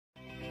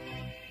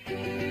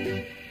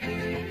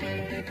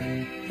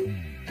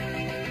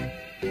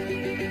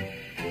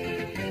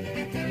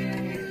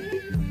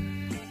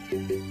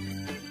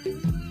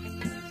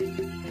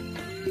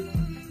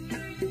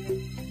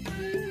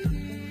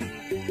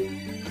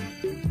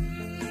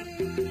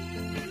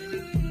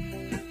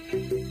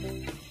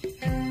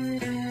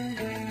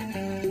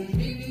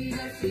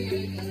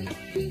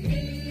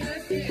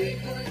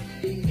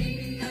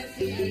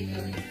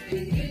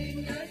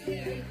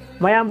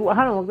Mayam bu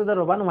ahan waktu itu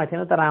robot nomor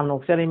channel teram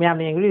nok cari mayam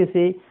ni yang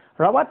si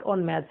robot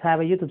on math saya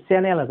YouTube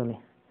channel lah tu ni.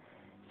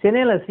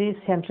 Channel si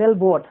Central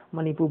Board,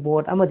 Manipur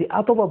Board, ama di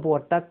Autoba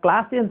Board ta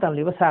kelas yang tam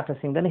liba satra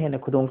sing dan hena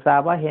kudung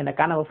saba hena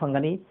kana ba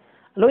fangani.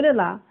 Loina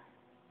la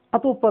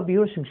Autoba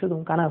viewer sing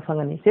sudung kana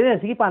fangani. Channel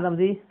si ki pandam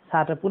di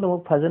satra pun mo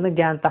phajana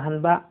gyan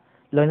tahan ba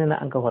loina na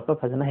angka hot pa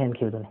phajana hen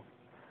khil tu ni.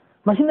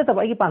 Machine na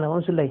tabai ki pandam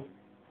on sulai.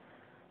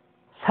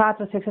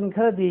 Satra section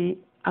khar di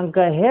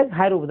angka hek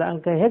hairu da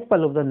angka hek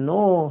palu da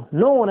no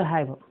na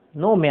haiba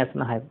no maths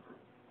na haiba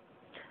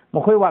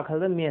makhoi wakhal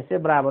da maths se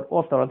barabar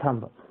off toro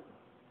thamba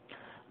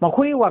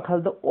makhoi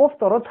wakhal da off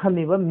toro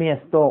thami ba maths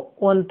to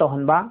on to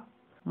hanba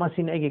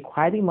machine agi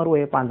khwai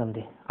maroi pandam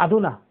de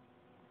aduna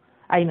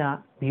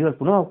aina viewer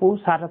puno ku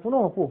sara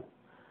puno ku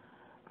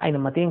aina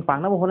mateng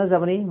pangna bo hona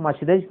jabani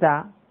masidai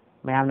sta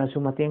mayamna su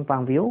mateng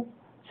pangbiu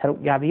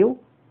saruk yabiu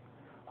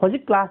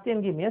hojik class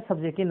 10 gi maths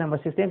subject ki number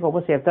 16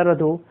 ko chapter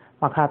adu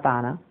makha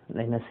tana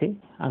lainasi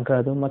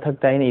angka du mathak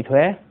tai ni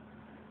thwe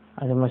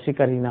adu masi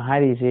karina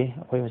hari je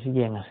akoi masi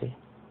yengasi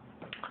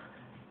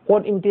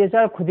odd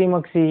integer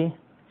khudimak si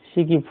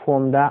sigi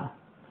form da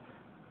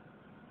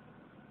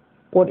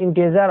odd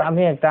integer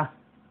ame ekta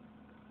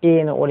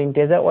a na odd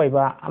integer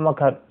oiba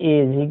amakha a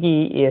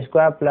jigi a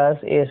square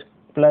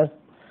plus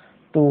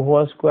 2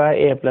 whole square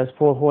a plus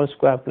 4 whole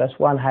square plus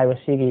 1 haiba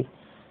sigi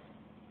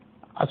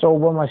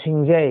achoba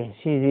masing jai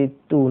si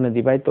 2 na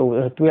divide to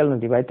 12 na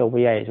divide to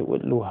yai su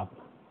utlu hab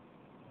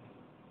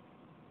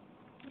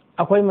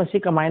akoi masi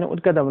kamaina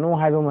utkadabnu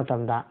haiba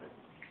matamda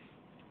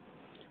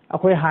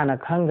akoi hana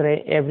khangre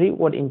every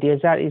odd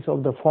integer is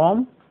of the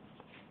form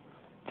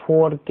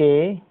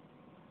 4k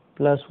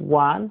plus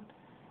 1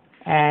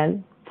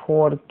 and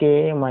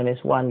 4k minus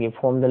 1 gi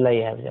form the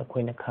lay have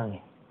akoi na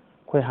khangi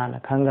akoi hana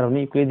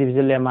khangrabni EUCLID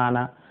DIVISIBLE LEMMA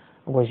na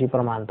akoi si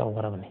praman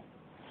tawgrabni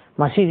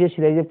masi je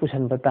sidai je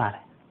pusan batar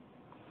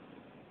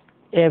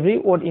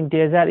every odd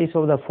integer is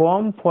of the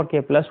form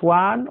 4k plus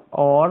 1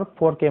 or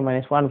 4k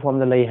minus 1 form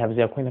the lay have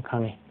akoi na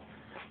khangi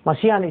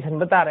masi ani san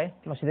batare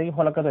masi dagi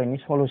holakado ni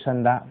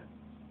solution da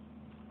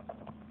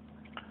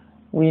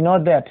we know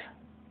that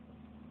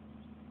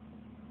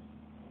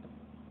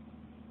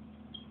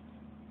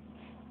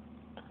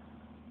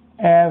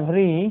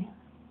every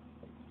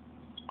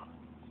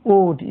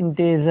odd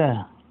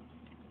integer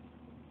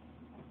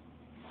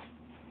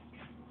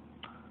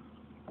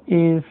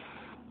is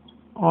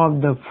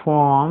of the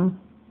form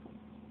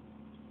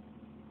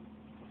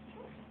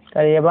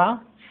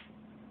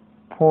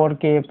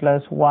 4k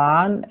plus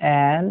 1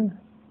 and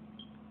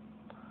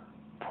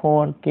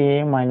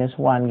 4k minus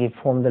 1 gi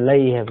form the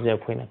lay have je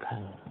khoina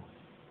khang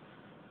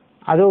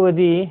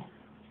adogadi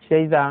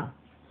seida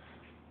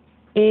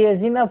a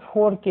jina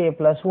 4k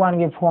plus 1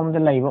 gi form the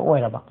lay ba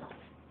oiraba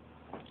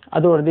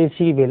adordi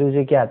si value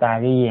je kya ta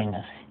gi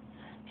yenga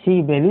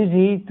si value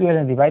ji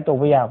 12 divide to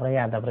ba ya bra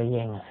ya da bra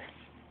yenga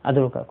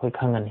adu ka khoi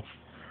khangani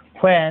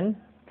when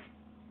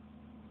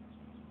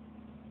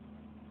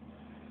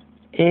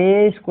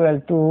a is equal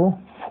to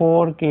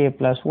 4k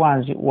plus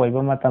 1 ji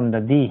oiba matam da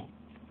di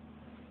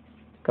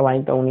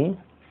kawain tawni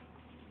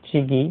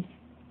sigi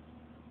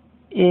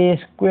a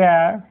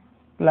square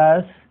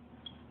plus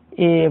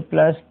a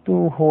plus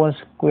 2 whole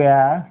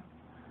square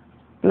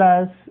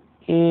plus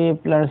a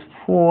plus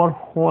 4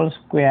 whole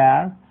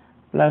square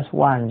plus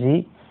 1 ji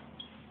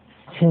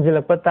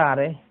sinjilak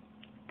patare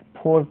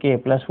 4k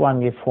plus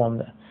 1 gi form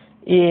da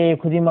a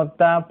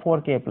khudimakta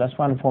 4k plus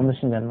 1 form da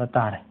sinjan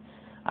matare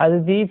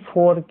adudi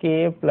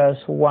 4k plus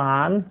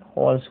 1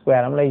 whole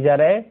square am lai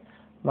jare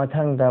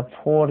mathang da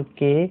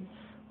 4k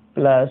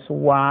plus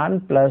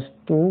 1 plus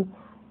 2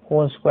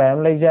 whole square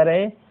am lai jare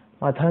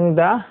mathang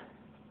da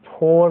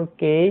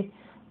 4k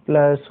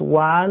plus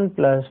 1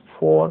 plus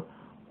 4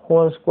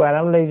 whole square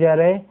am lai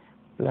jare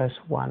plus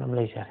 1 am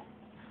lai jare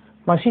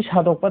masi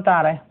sadok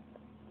patare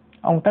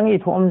ongtang I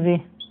thom ji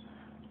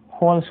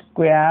whole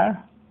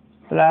square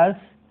plus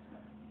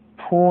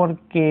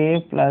 4k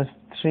plus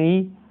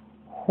 3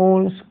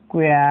 whole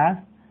square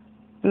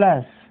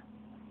plus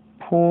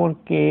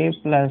 4k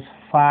plus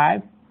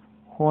 5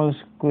 whole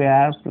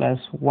square plus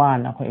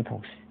 1 akhoi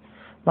thoksi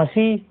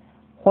masi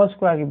whole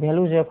square ki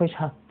value je akhoi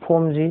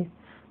form ji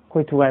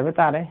koi thuai ba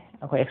tare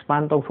akhoi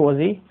expand to tho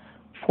ji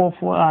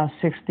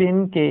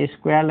 16k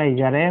square lai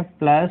jare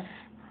plus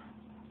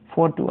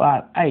 4 to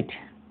r 8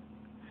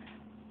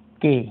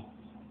 k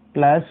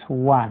plus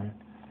 1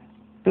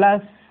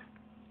 plus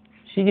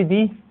cgd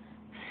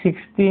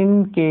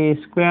 16k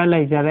square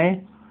lai jare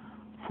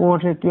 4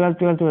 to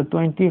 12 to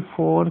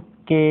 24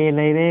 k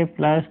lai re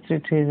plus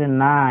 3 is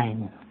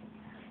 9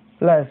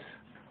 plus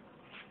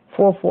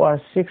 4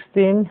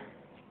 16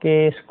 k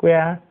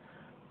square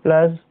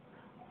plus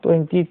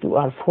 22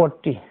 are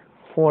 40.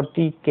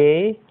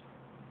 40k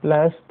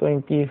plus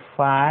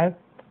 25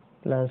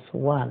 plus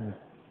 1.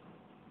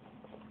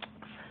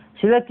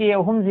 Sila k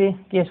ahum ji,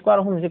 k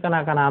square ahum ji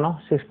kana no?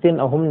 16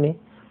 ahum ni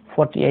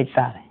 48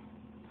 tare.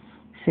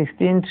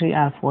 16 3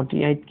 are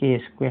 48 k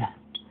square.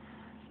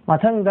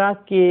 Mathang da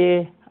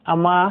k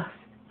ama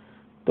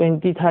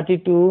 20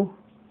 32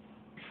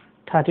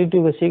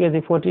 32 ga siga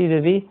di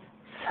 40 di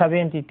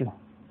 72.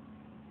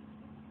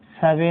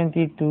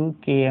 72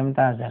 km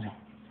ta jare.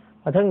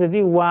 Mathang da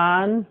di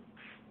 1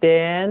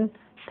 10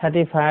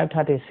 35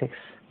 36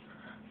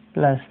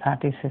 plus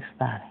 36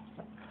 tare.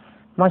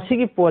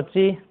 Masigi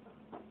pochi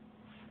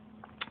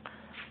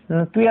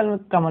 12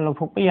 kamal lo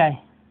phok pa yai.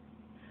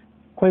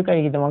 Khoi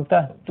kai gi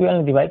damakta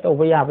 12 divide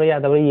over ya ba ya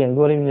da ba yeng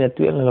do ni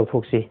 12 lo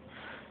phok si.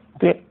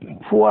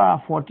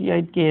 4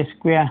 48k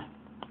square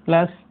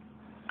plus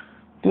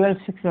 12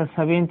 6 are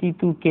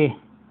 72k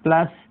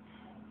plus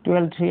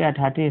 12 3 are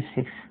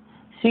 36.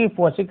 Si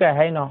pochi kai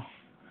hai no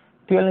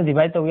 12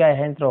 divide over ya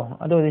hai tro.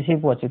 Ado si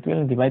pochi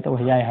 12 divide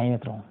over ya hai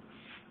tro.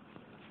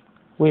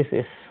 Which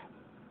is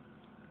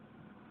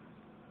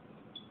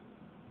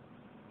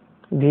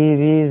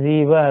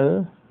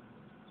divisible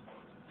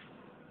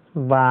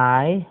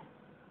by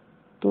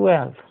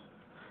 12.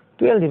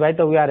 12 divide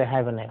over ya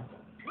hai ba ne.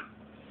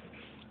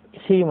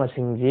 Si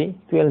masing ji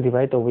 12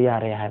 divide over ya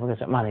hai ba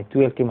ka ma ne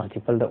 12 ki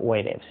multiple da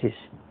oi re sis.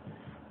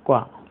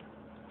 Kwa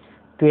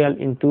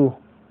 12 into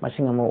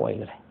masing amo oi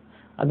gre.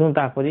 Adun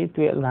ta ko di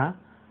 12 na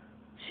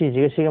si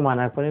ji si ga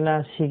mana ko ni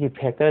na si ki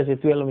factor ji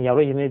 12 ma yaw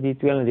re ni di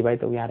 12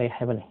 divide over ya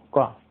hai ba ne.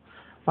 Kwa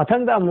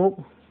mathang da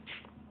amuk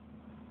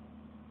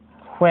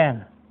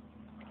when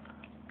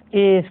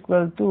a is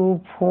equal to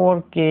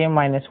 4k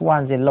minus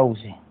 1 je low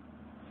ji.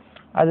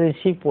 Adu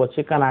si pot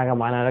se kana ga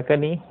mana ra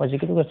kani hoji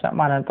ki ko sa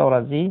mana to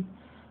ra ji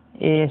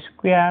a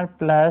square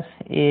plus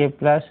a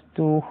plus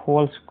 2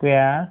 whole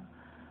square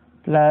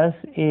plus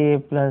a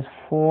plus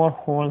 4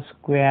 whole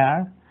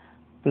square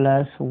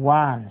plus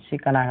 1 si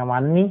kana ga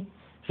man ni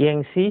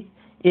yeng si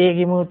a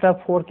gi mu ta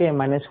 4k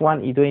minus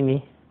 1 idoi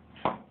ni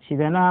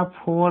sidana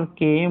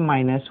 4k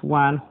minus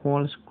 1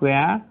 whole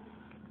square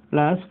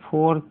plus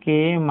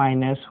 4k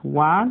minus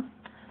 1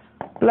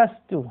 plus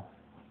 2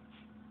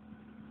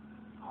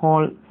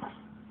 whole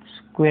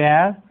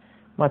square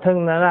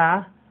mathang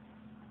na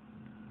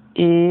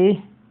a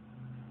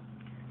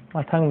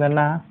mathang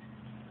na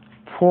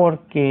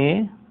 4k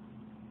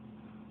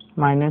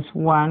minus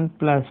 1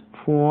 plus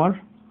 4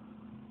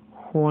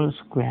 whole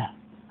square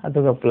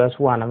aduga plus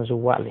 1 amsu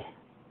wali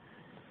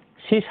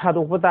si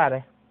saduk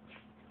patare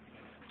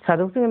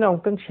saduk ting na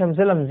ongtang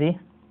semjalam ji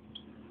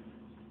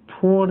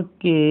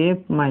 4k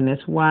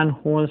minus 1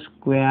 whole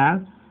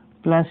square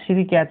plus CD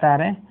क्या आता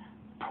है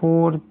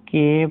 4k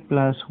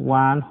plus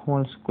 1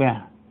 whole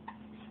square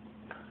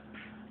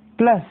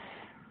plus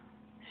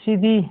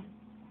CD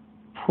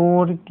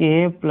 4k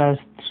plus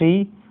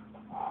 3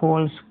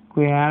 whole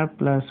square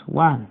plus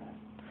 1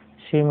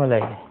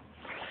 similarly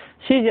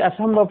si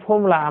asamba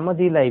formula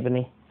amadi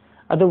laibani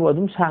adu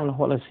adum sangna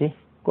holasi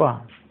ko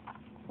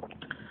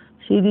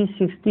CD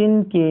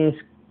 16k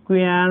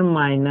square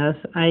minus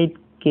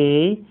 8k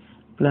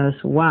plus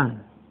 1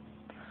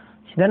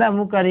 sidana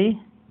amukari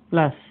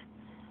plus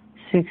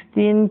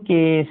 16k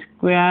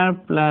square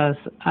plus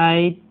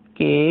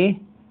 8k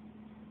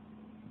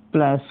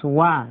plus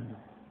 1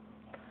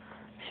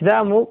 sida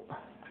amuk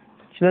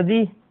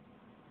sidadi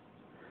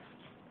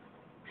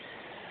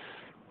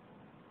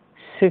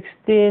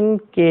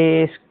 16k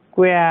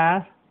square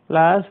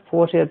plus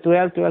 4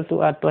 12 12 to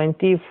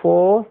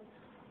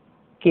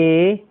 24k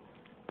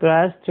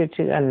plus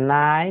 3 and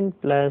 9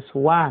 plus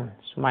 1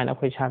 sumai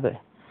khoi cha de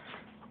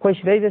khoi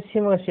sidai de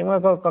sima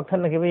ko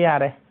khan ke ba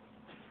yare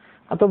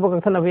atoba ka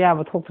thana ba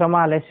ba thok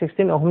thrama le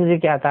 16 ohum ji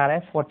kya ta re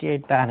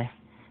 48 ta re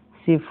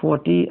si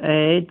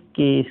 48 k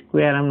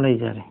square am lai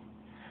jare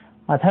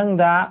mathang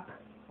da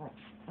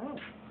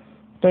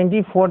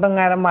 24 da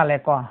ngai ma le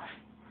ko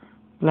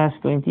plus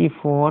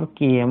 24 k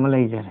am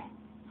lai jare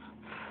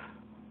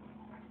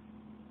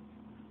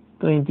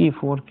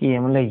 24 k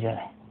am lai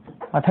jare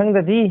mathang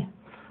da di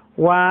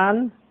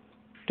 1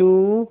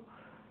 2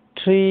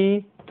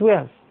 3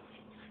 12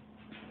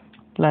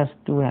 plus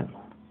 12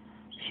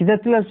 sida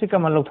 12 se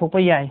kamal lok thok pa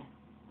yai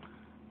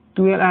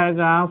 12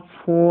 aega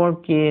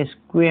 4k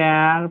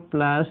square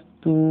plus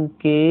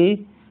 2k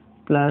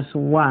plus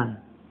 1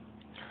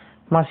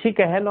 masi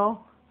ka hello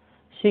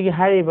sigi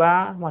haiba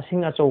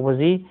masing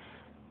achobaji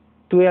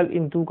 12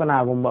 into kana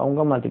gumba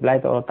onga multiply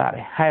to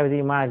tare haibadi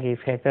magi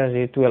factor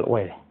ji 12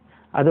 oire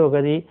ado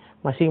gadi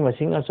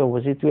masing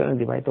achobaji 12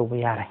 divide to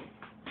yare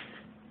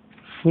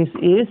this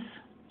is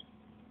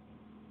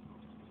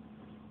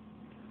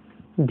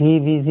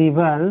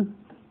divisible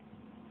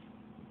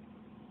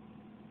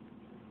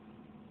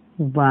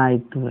by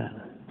 12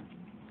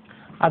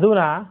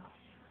 aduna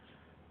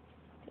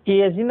a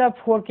jina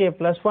 4k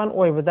plus 1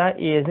 oibada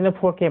a jina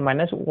 4k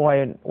minus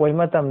oi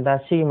matam da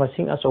si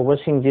masing asoba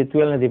sing ji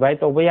 12 na divide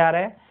to ba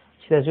yare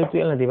sida ju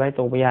 12 na divide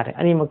to ba yare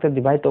ani makta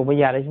divide to ba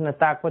yare jina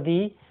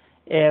takpadi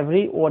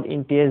every odd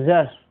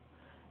integer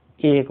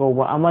a को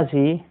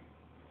amasi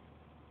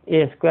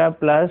a square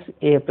plus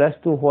a plus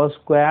 2 whole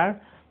square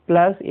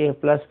plus a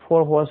plus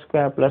 4 whole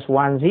square plus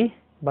 1z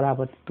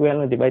बराबर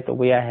 12 divide to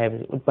ya है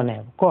उत्पन्न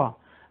है को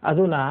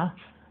अधुना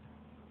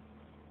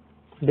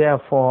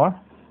therefore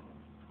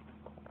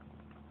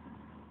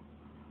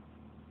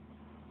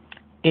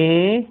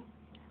a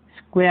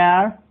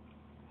square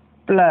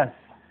plus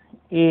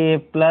a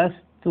plus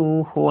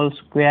 2 whole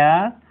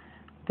square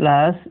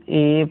plus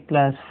a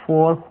plus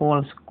 4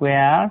 whole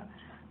square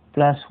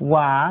plus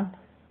 1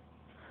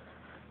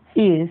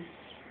 is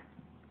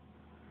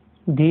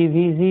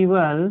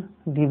divisible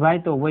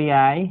divide over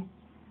I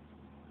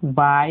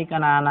by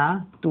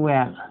kanana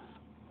 12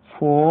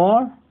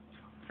 for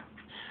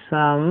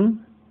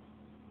some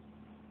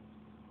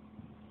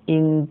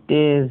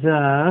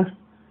integer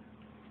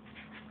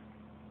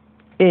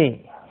a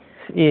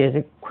is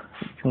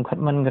chúng khất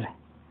mân rồi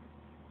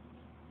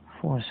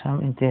for some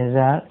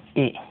integer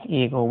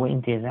a over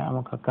integer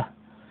mà cả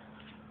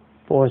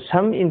for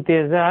some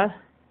integer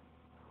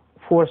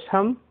for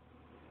some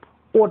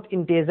odd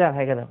integer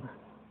hay cái đó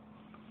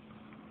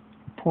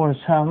for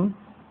some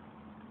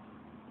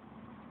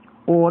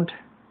odd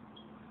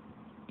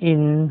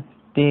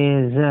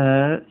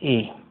integer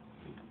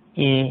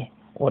a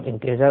odd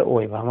integer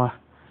oi ba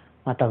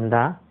mà tầm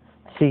đó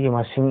si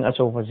mà sinh ở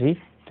chỗ vật gì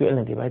tuyệt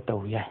là thì bài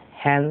tàu dài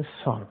hands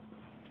on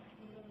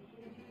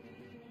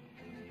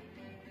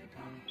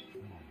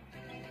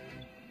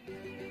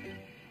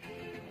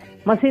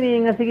masini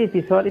ngasi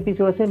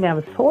episode se ma'am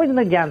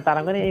सोइदना ज्ञान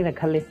तारंगने एना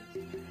खल्ले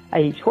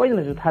आई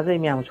सोइदना जु थाजे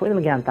ma'am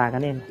सोइदना ज्ञान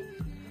तागने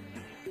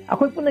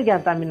अखोय पुन्ना ज्ञान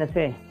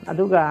तामिनसे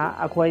अदुगा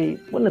अखोय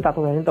पुन्ना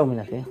ताथोगन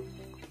तौमिनसे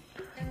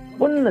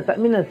पुन्ना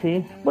चटमिनसे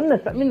पुन्ना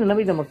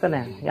चटमिननबि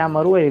दमक्तने या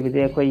मरुय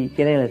बिदे अखोय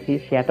channel असि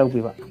share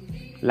तौबिबा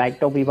like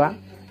तौबिबा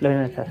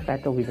लोइना subscribe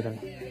तौबिबदने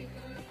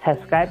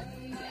subscribe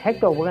हेक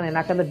तौबगने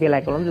नाकन bell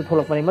icon जु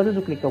थोलकपनि मदु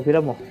जु click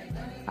तौबिरमो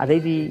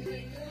अदैदि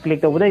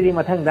click तौबदैदि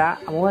मथंगदा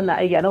अमुहना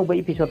आइगे अनौबा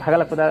episode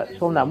थागलकपदा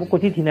सोमना अमु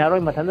कोथि थिनारोय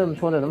मथंदा दम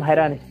सोना दम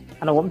हायरानि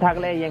अनौबम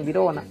थागले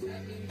येंबिरोना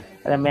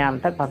अदा मैम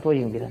तक फाथो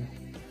येंबिरनि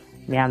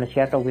मैम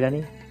शेयर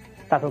तौबिरनि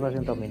ताथो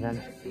ताजन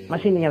तौमिनानि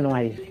मसिनि याम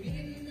नुंगाइ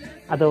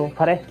अदो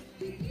फरे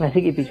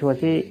मसिग एपिसोड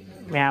सि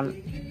मैम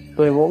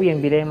तोयबो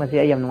येंबिरे मसि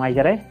आइ याम नुंगाइ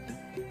जरे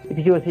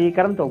एपिसोड सि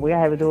करम तौबया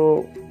हायबदो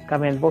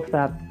कमेंट बॉक्स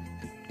ता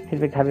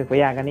फीडबैक थाबिखो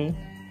यागनि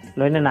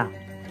लोइनना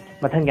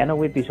मथंग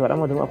यानो एपिसोड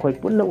अमदु अखोय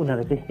पुन्ना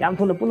उनरसि याम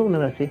थुना पुन्ना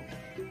उनरसि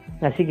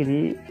ngasi gidi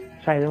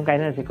sai dum kai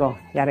na se ko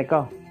yare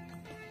ko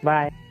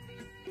bye